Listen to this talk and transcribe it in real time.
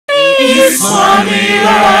It's Smarmy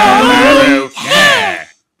the Rabbaroo! Yeah!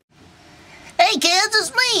 Hey kids,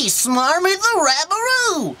 it's me, Smarmy the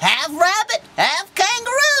Rabbaroo! Half rabbit, half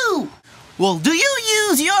kangaroo! Well, do you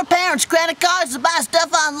use your parents' credit cards to buy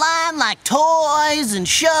stuff online like toys and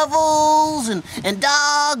shovels and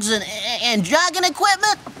dogs and jogging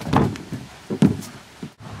equipment?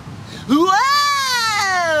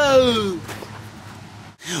 Whoa!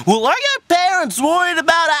 Well, are your parents worried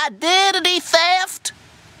about identity theft?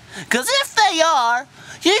 Because if they are,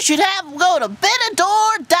 you should have them go to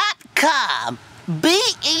Benidorm.com.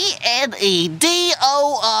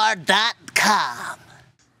 BENEDOR.com.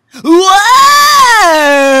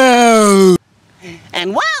 Whoa!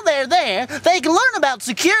 And while they're there, they can learn about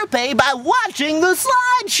Secure Pay by watching the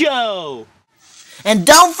slideshow. And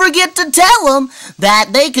don't forget to tell them that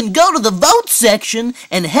they can go to the vote section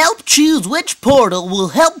and help choose which portal will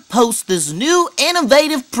help post this new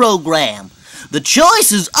innovative program. The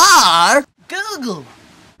choices are Google,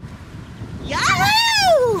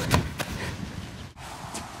 Yahoo,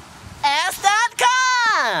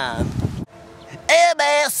 Ask.com,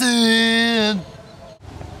 MSN,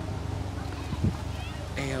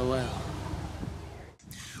 AOL.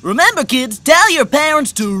 Remember, kids, tell your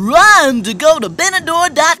parents to run to go to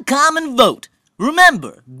Benidorm.com and vote.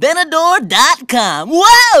 Remember, Benidorm.com.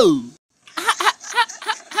 Whoa!